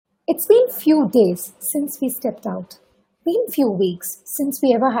It's been few days since we stepped out. Been few weeks since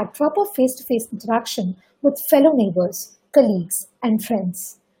we ever had proper face-to-face interaction with fellow neighbors, colleagues, and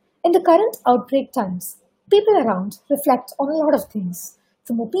friends. In the current outbreak times, people around reflect on a lot of things,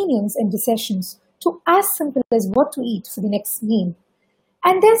 from opinions and decisions to as simple as what to eat for the next meal.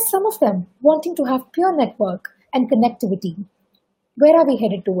 And there's some of them wanting to have pure network and connectivity. Where are we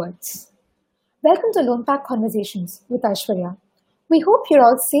headed towards? Welcome to Lone Pack Conversations with Aishwarya. We hope you're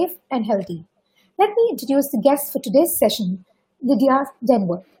all safe and healthy. Let me introduce the guest for today's session, Lydia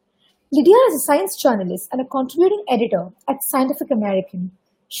Denver. Lydia is a science journalist and a contributing editor at Scientific American.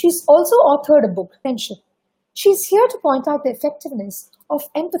 She's also authored a book, Friendship. She's here to point out the effectiveness of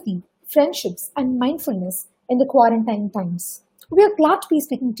empathy, friendships, and mindfulness in the quarantine times. We are glad to be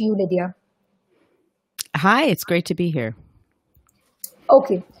speaking to you, Lydia. Hi, it's great to be here.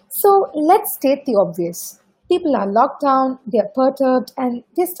 Okay, so let's state the obvious. People are locked down, they're perturbed, and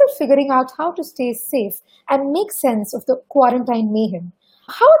they're still figuring out how to stay safe and make sense of the quarantine mayhem.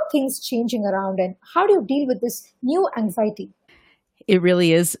 How are things changing around, and how do you deal with this new anxiety? It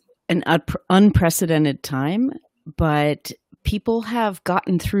really is an unprecedented time, but people have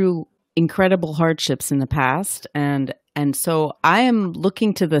gotten through incredible hardships in the past, and so I am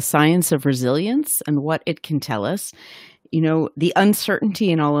looking to the science of resilience and what it can tell us. You know, the uncertainty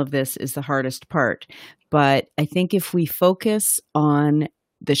in all of this is the hardest part. But I think if we focus on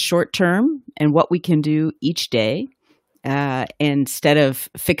the short term and what we can do each day, instead of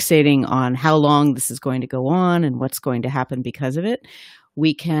fixating on how long this is going to go on and what's going to happen because of it,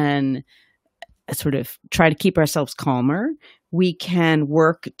 we can sort of try to keep ourselves calmer. We can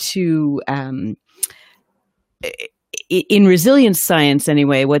work to in resilience science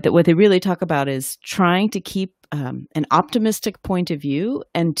anyway, what they really talk about is trying to keep an optimistic point of view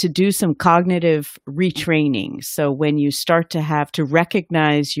and to do some cognitive retraining. So when you start to have to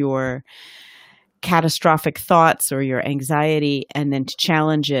recognize your catastrophic thoughts or your anxiety and then to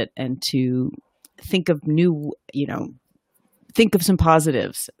challenge it and to think of think of some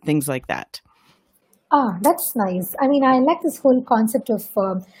positives, things like that. Ah, that's nice. I mean, I like this whole concept of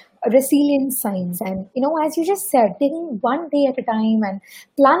resilience science. And, as you just said, taking one day at a time and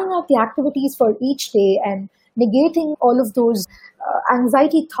planning out the activities for each day and negating all of those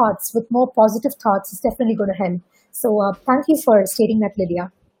anxiety thoughts with more positive thoughts is definitely going to help. So thank you for stating that,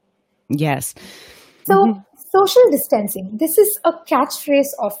 Lydia. Yes. So social distancing, this is a catchphrase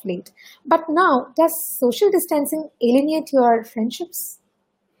of late. But now, does social distancing alienate your friendships?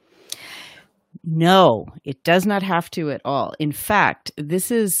 No, it does not have to at all. In fact,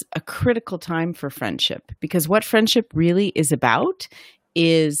 this is a critical time for friendship because what friendship really is about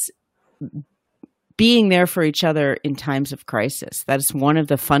is being there for each other in times of crisis. That is one of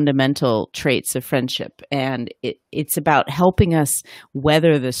the fundamental traits of friendship. And it's about helping us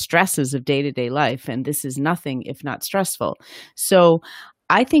weather the stresses of day-to-day life. And this is nothing if not stressful. So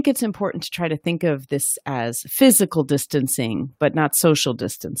I think it's important to try to think of this as physical distancing, but not social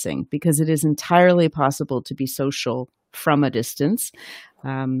distancing, because it is entirely possible to be social from a distance.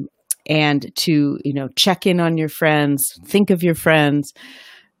 And to, check in on your friends, think of your friends.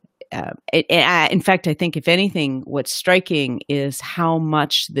 In fact, I think if anything, what's striking is how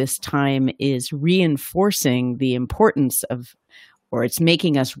much this time is reinforcing the importance of, or it's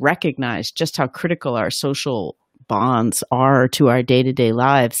making us recognize just how critical our social bonds are to our day-to-day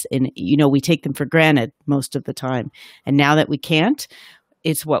lives. And, we take them for granted most of the time. And now that we can't,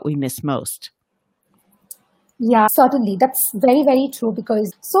 it's what we miss most. Yeah, certainly. That's very, very true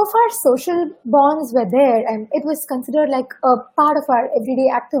because so far social bonds were there and it was considered like a part of our everyday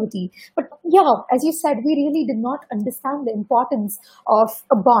activity. But yeah, as you said, we really did not understand the importance of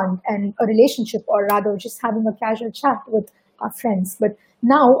a bond and a relationship, or rather just having a casual chat with our friends. But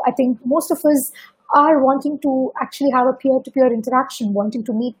now I think most of us are wanting to actually have a peer-to-peer interaction, wanting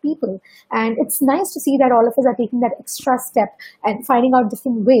to meet people. And it's nice to see that all of us are taking that extra step and finding out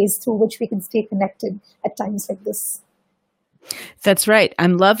different ways through which we can stay connected at times like this. That's right.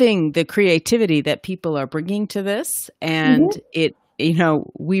 I'm loving the creativity that people are bringing to this. And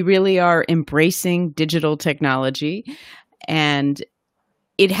we really are embracing digital technology. And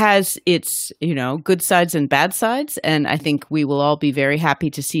it has its, good sides and bad sides. And I think we will all be very happy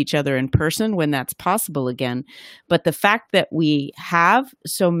to see each other in person when that's possible again. But the fact that we have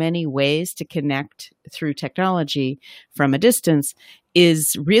so many ways to connect through technology from a distance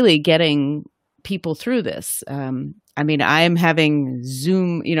is really getting people through this. I am having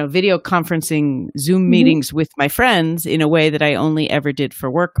Zoom, video conferencing Zoom meetings with my friends in a way that I only ever did for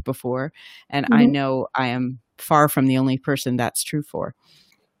work before. And I know I am far from the only person that's true for.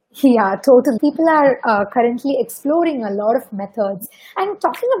 Yeah, totally. People are currently exploring a lot of methods. And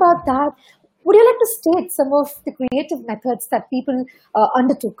talking about that, would you like to state some of the creative methods that people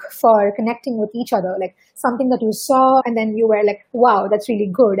undertook for connecting with each other? Like something that you saw and then you were like, wow, that's really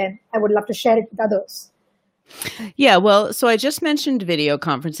good. And I would love to share it with others. Yeah, well, so I just mentioned video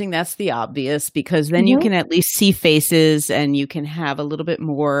conferencing. That's the obvious because then you Mm-hmm. can at least see faces and you can have a little bit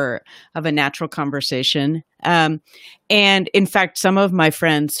more of a natural conversation. And in fact, some of my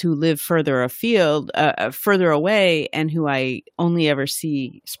friends who live further afield, further away, and who I only ever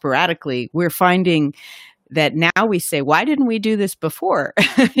see sporadically, we're finding that now we say, why didn't we do this before?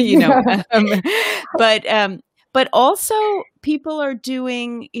 you know, but but also people are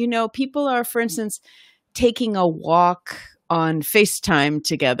doing, people are, for instance, taking a walk on FaceTime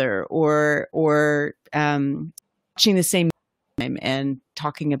together or watching the same time and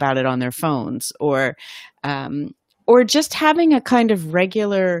talking about it on their phones um, or just having a kind of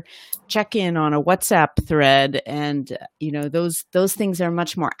regular check-in on a WhatsApp thread. And those things are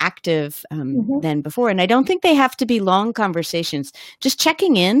much more active Mm-hmm. than before. And I don't think they have to be long conversations, just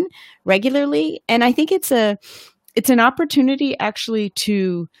checking in regularly. And I think it's an opportunity actually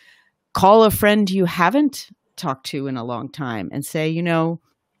to call a friend you haven't talked to in a long time and say,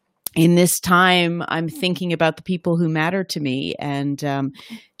 in this time, I'm thinking about the people who matter to me, and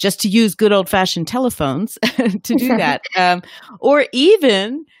just to use good old fashioned telephones to do that, or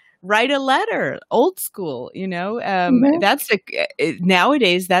even write a letter, old school. Mm-hmm.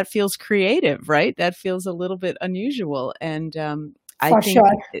 Nowadays that feels creative, right? That feels a little bit unusual, and I For think,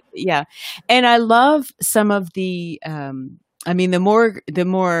 sure. yeah, and I love some of the. I mean, the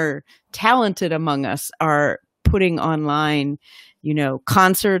more talented among us are putting online,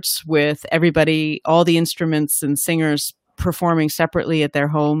 concerts with everybody, all the instruments and singers performing separately at their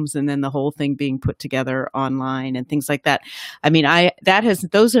homes, and then the whole thing being put together online and things like that. I mean,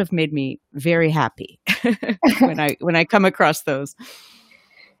 those have made me very happy when I come across those.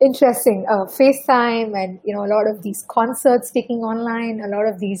 Interesting. FaceTime and a lot of these concerts taking online, a lot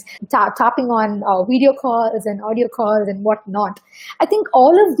of these tapping on video calls and audio calls and whatnot. I think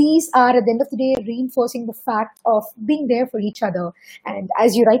all of these are at the end of the day reinforcing the fact of being there for each other, and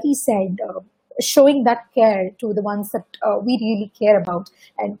as you rightly said, showing that care to the ones that we really care about,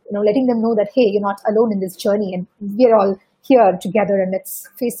 and letting them know that hey, you're not alone in this journey, and we're all here together, and let's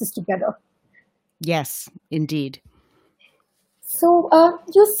face this together. Yes, indeed. So,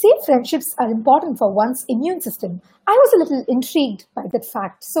 you say friendships are important for one's immune system. I was a little intrigued by that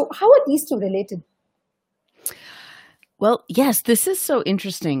fact. So, how are these two related? Well, yes, this is so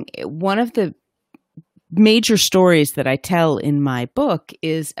interesting. One of the major stories that I tell in my book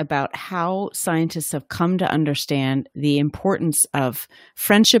is about how scientists have come to understand the importance of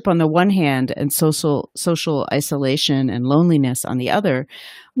friendship on the one hand and social isolation and loneliness on the other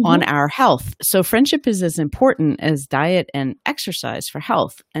on Hmm. our health. So friendship is as important as diet and exercise for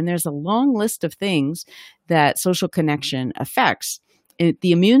health. And there's a long list of things that social connection affects.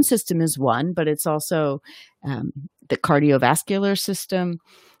 The immune system is one, but it's also the cardiovascular system,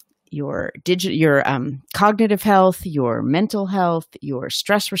 your cognitive health, your mental health, your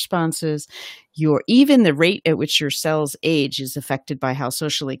stress responses, your even the rate at which your cells age is affected by how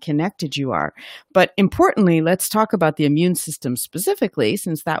socially connected you are. But importantly, let's talk about the immune system specifically,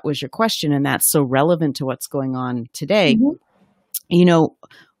 since that was your question and that's so relevant to what's going on today. Hmm. You know,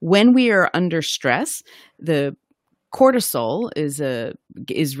 when we are under stress, the cortisol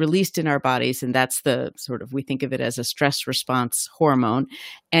is released in our bodies, and that's the sort of, we think of it as a stress response hormone,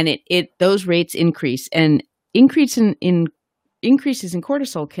 and it those rates increase, and increase in increases in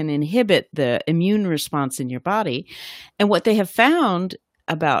cortisol can inhibit the immune response in your body. And what they have found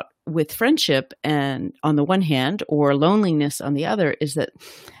about with friendship and on the one hand or loneliness on the other is that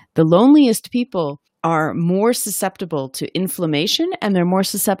the loneliest people are more susceptible to inflammation, and they're more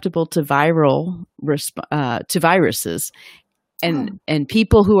susceptible to to viruses, Oh, and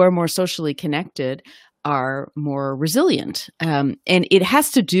people who are more socially connected are more resilient. And it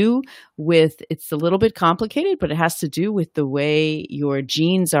has to do with, it's a little bit complicated, but it has to do with the way your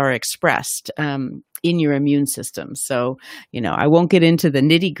genes are expressed in your immune system. So, I won't get into the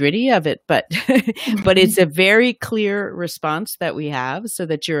nitty gritty of it, but but it's a very clear response that we have, so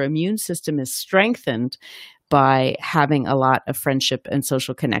that your immune system is strengthened by having a lot of friendship and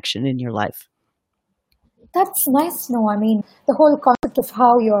social connection in your life. that's nice to know. I mean, the whole concept of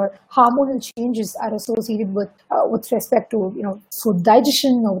how your hormonal changes are associated with respect to food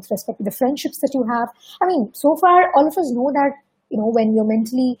digestion, or with respect to the friendships that you have. I mean, so far all of us know that when you're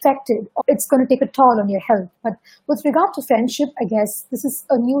mentally affected, it's going to take a toll on your health. But with regard to friendship, I guess this is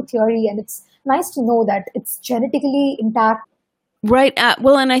a new theory, and it's nice to know that it's genetically intact. Right.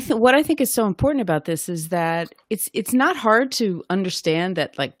 Well, and what I think is so important about this is that it's not hard to understand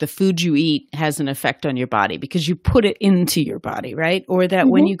that like the food you eat has an effect on your body because you put it into your body, right? Or that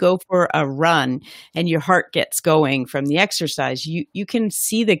when Mm-hmm. you go for a run and your heart gets going from the exercise, you can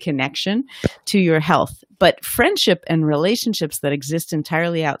see the connection to your health. But friendship and relationships that exist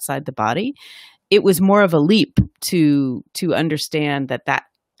entirely outside the body, it was more of a leap to understand that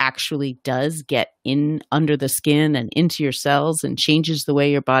actually does get in under the skin and into your cells and changes the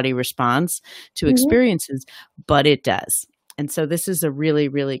way your body responds to Mm-hmm. experiences, but it does. And so this is a really,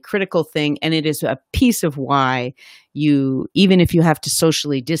 really critical thing. And it is a piece of why you, even if you have to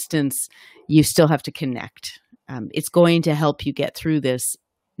socially distance, you still have to connect. It's going to help you get through this,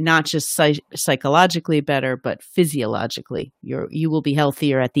 not just psychologically better, but physiologically. You will be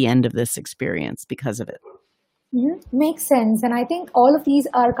healthier at the end of this experience because of it. Makes sense. And I think all of these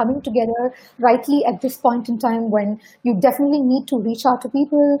are coming together rightly at this point in time when you definitely need to reach out to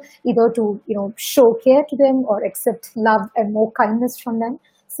people, either to, show care to them or accept love and more kindness from them.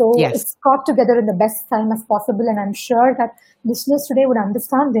 So Yes, it's got together in the best time as possible. And I'm sure that listeners today would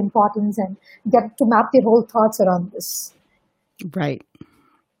understand the importance and get to map their whole thoughts around this. right.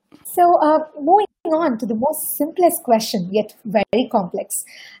 So, moving on to the most simplest question, yet very complex.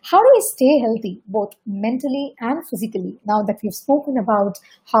 How do we stay healthy, both mentally and physically, now that we've spoken about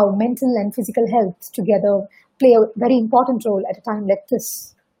how mental and physical health together play a very important role at a time like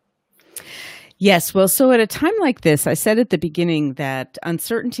this? Yes. Well, so at a time like this, I said at the beginning that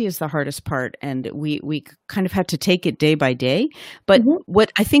uncertainty is the hardest part, and we kind of have to take it day by day. But Mm-hmm.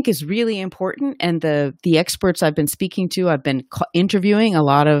 what I think is really important, and the experts I've been speaking to, I've been interviewing a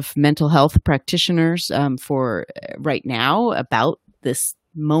lot of mental health practitioners for right now about this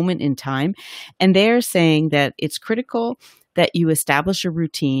moment in time, and they're saying that it's critical that you establish a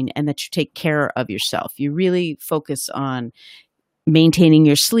routine and that you take care of yourself. You really focus on maintaining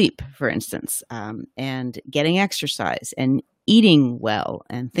your sleep, for instance, and getting exercise and eating well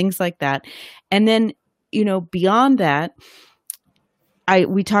and things like that. And then, beyond that,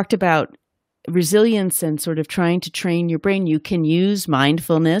 we talked about resilience and sort of trying to train your brain. You can use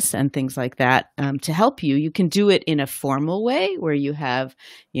mindfulness and things like that to help you. You can do it in a formal way where you have,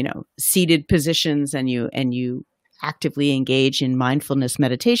 seated positions and you actively engage in mindfulness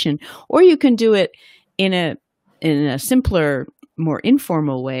meditation, or you can do it in a simpler, more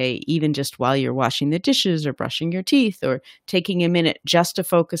informal way, even just while you're washing the dishes or brushing your teeth or taking a minute just to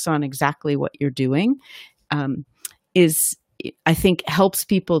focus on exactly what you're doing, is, I think, helps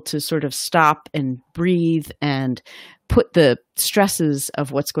people to sort of stop and breathe and put the stresses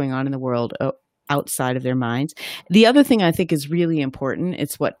of what's going on in the world outside of their minds. The other thing I think is really important,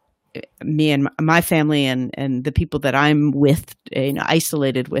 it's what me and my family and the people that I'm with,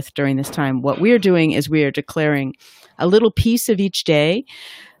 isolated with during this time, what we're doing is we are declaring a little piece of each day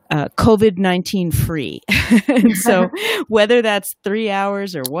COVID-19 free. And so whether that's 3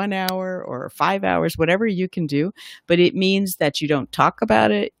 hours or 1 hour or 5 hours, whatever you can do, but it means that you don't talk about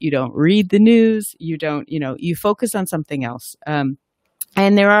it, you don't read the news, you don't, you focus on something else. And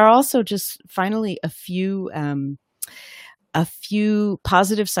there are also just finally a few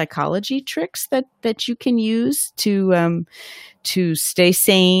positive psychology tricks that you can use to stay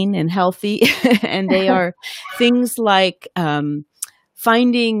sane and healthy. And they are things like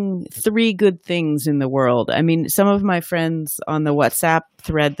finding 3 good things in the world. I mean, some of my friends on the WhatsApp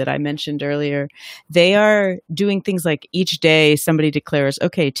thread that I mentioned earlier, they are doing things like each day somebody declares,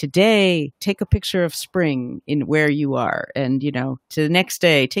 okay, today take a picture of spring in where you are. And, to the next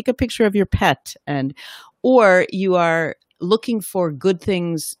day, take a picture of your pet. Or you are looking for good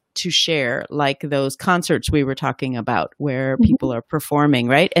things to share, like those concerts we were talking about where people are performing,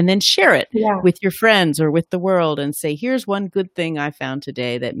 right? And then share it Yeah. with your friends or with the world and say, here's one good thing I found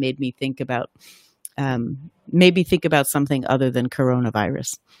today that made me think about, maybe think about something other than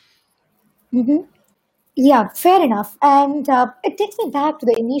coronavirus. Mm-hmm. Yeah, fair enough. And it takes me back to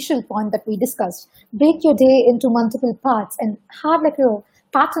the initial point that we discussed. Break your day into multiple parts and have like a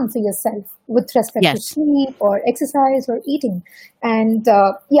pattern for yourself with respect to Yes. sleep or exercise or eating. And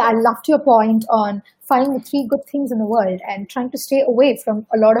yeah, I loved your point on finding the 3 good things in the world and trying to stay away from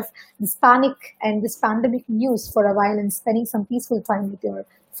a lot of this panic and this pandemic news for a while and spending some peaceful time with your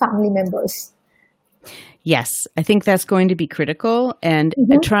family members. Yes, I think that's going to be critical, and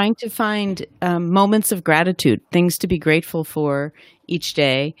Mm-hmm. trying to find moments of gratitude, things to be grateful for each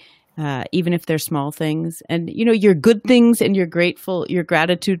day, even if they're small things. And your good things and your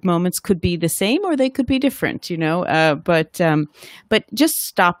gratitude moments could be the same, or they could be different. But just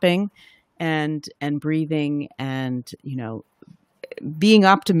stopping and breathing and being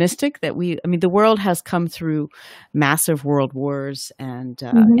optimistic that the world has come through massive world wars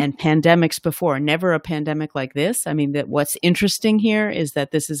Mm-hmm. and pandemics before. Never a pandemic like this. I mean, that what's interesting here is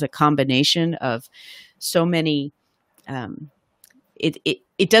that this is a combination of so many.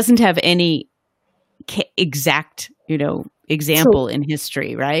 It doesn't have any exact, True. example in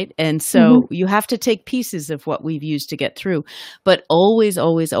history, right? And Mm-hmm. so you have to take pieces of what we've used to get through. But always,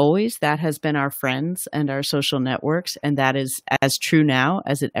 always, always, that has been our friends and our social networks. And that is as true now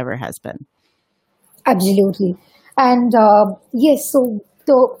as it ever has been. Absolutely. And yes, so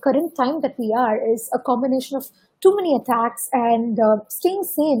the current time that we are is a combination of too many attacks, and staying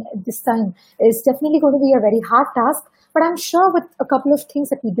sane at this time is definitely going to be a very hard task. But I'm sure with a couple of things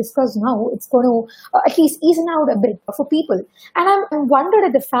that we discussed now, it's going to at least ease out a bit for people. And I'm wondered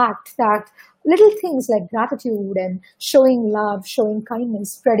at the fact that little things like gratitude and showing love, showing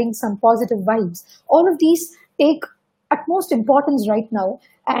kindness, spreading some positive vibes, all of these take utmost importance right now.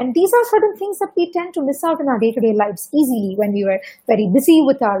 And these are certain things that we tend to miss out in our day to day lives easily when we were very busy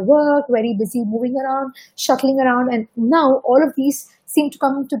with our work, very busy moving around, shuttling around. And now all of these seem to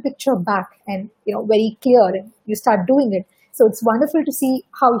come to picture back and, very clear, and you start doing it. So it's wonderful to see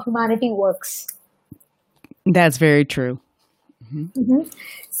how humanity works. That's very true. Mm-hmm. Mhm.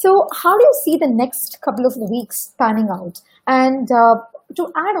 So, how do you see the next couple of weeks panning out? And to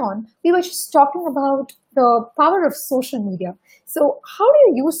add on, we were just talking about the power of social media. So, how do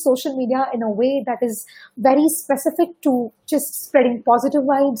you use social media in a way that is very specific to just spreading positive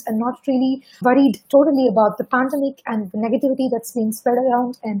vibes and not really worried totally about the pandemic and the negativity that's being spread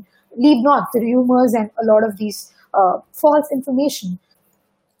around, and leave not the rumors and a lot of these false information?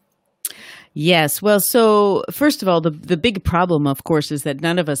 Yes. Well, so first of all, the big problem, of course, is that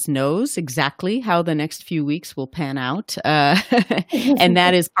none of us knows exactly how the next few weeks will pan out. And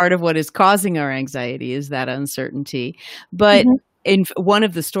that is part of what is causing our anxiety, is that uncertainty. But Mhm. one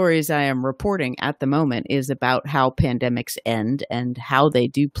of the stories I am reporting at the moment is about how pandemics end and how they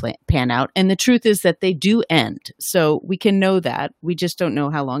do pan out. And the truth is that they do end. So we can know that. We just don't know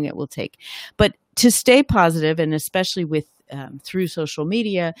how long it will take. But to stay positive, and especially with through social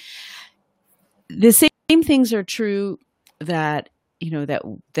media, the same things are true that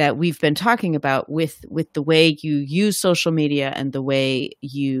that we've been talking about with the way you use social media and the way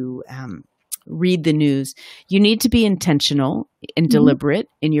you read the news. You need to be intentional and Mhm. deliberate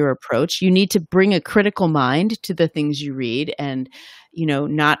in your approach. You need to bring a critical mind to the things you read, and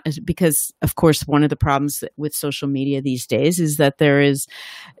not because, of course, one of the problems with social media these days is that there is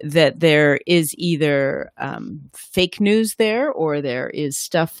either fake news there, or there is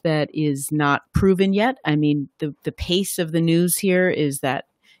stuff that is not proven yet. I mean, the pace of the news here is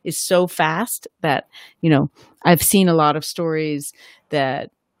so fast that I've seen a lot of stories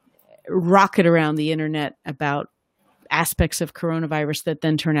that rocket around the internet about aspects of coronavirus that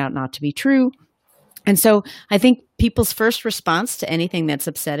then turn out not to be true. And so I think people's first response to anything that's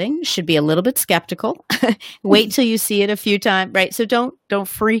upsetting should be a little bit skeptical. Wait till you see it a few times, right? So don't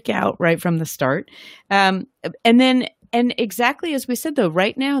freak out right from the start. Um, and exactly as we said, though,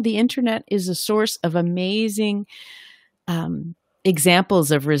 right now the internet is a source of amazing um,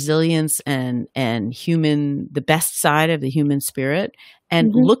 examples of resilience and the best side of the human spirit, and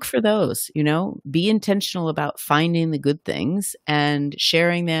Mhm. look for those. Be intentional about finding the good things and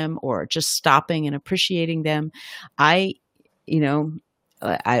sharing them, or just stopping and appreciating them. I you know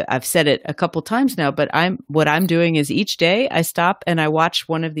I've said it a couple times now, but what I'm doing is each day I stop and I watch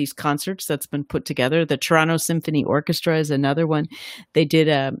one of these concerts that's been put together. The Toronto Symphony Orchestra is another one. They did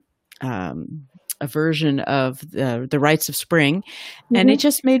um, a version of the Rites of Spring, and it Mhm.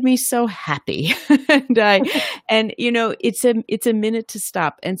 just made me so happy. It's a minute to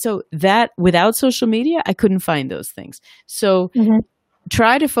stop. And so that, without social media, I couldn't find those things. So Mhm.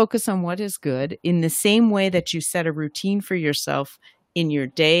 try to focus on what is good in the same way that you set a routine for yourself in your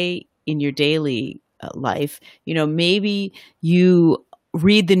day, in your daily life. Maybe you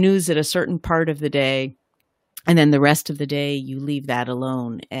read the news at a certain part of the day, and then the rest of the day you leave that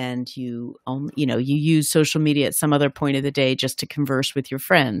alone, and you use social media at some other point of the day just to converse with your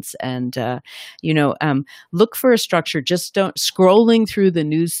friends. And look for a structure. Just don't scrolling through the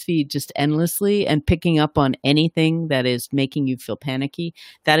news feed just endlessly and picking up on anything that is making you feel panicky.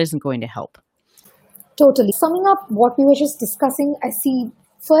 That isn't going to help. Totally. Summing up what we were just discussing, I see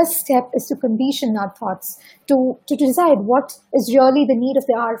first step is to condition our thoughts to decide what is really the need of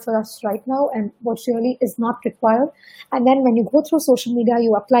the hour for us right now and what really is not required. And then when you go through social media,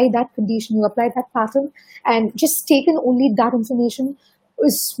 you apply that condition, you apply that pattern, and just take in only that information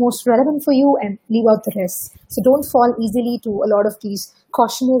is most relevant for you and leave out the rest. So don't fall easily to a lot of these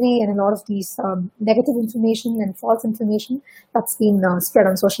cautionary and a lot of these negative information and false information that's been spread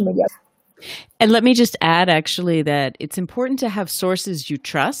on social media. And let me just add, actually, that it's important to have sources you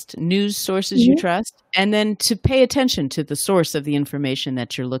trust, news sources you trust, and then to pay attention to the source of the information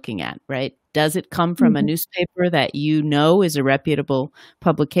that you're looking at, right? Does it come from a newspaper that you know is a reputable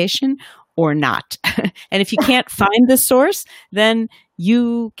publication or not? And if you can't find the source, then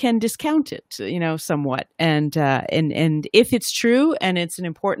you can discount it, somewhat. And if it's true and it's an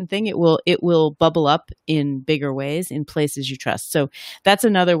important thing, it will bubble up in bigger ways in places you trust. So that's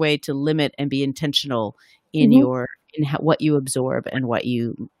another way to limit and be intentional in what you absorb and what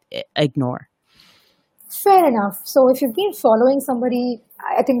you ignore. Fair enough. So if you've been following somebody,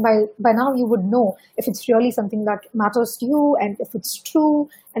 I think by now you would know if it's really something that matters to you and if it's true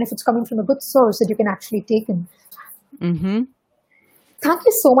and if it's coming from a good source that you can actually take in. Mm-hmm. Thank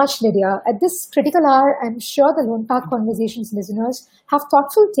you so much, Lydia. At this critical hour, I'm sure the Lone Park Conversations listeners have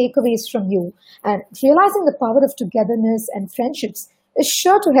thoughtful takeaways from you, and realizing the power of togetherness and friendships is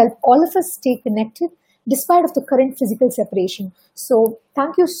sure to help all of us stay connected despite of the current physical separation. So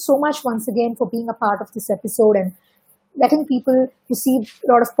thank you so much once again for being a part of this episode and letting people receive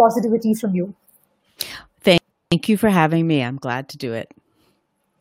a lot of positivity from you. Thank you for having me. I'm glad to do it.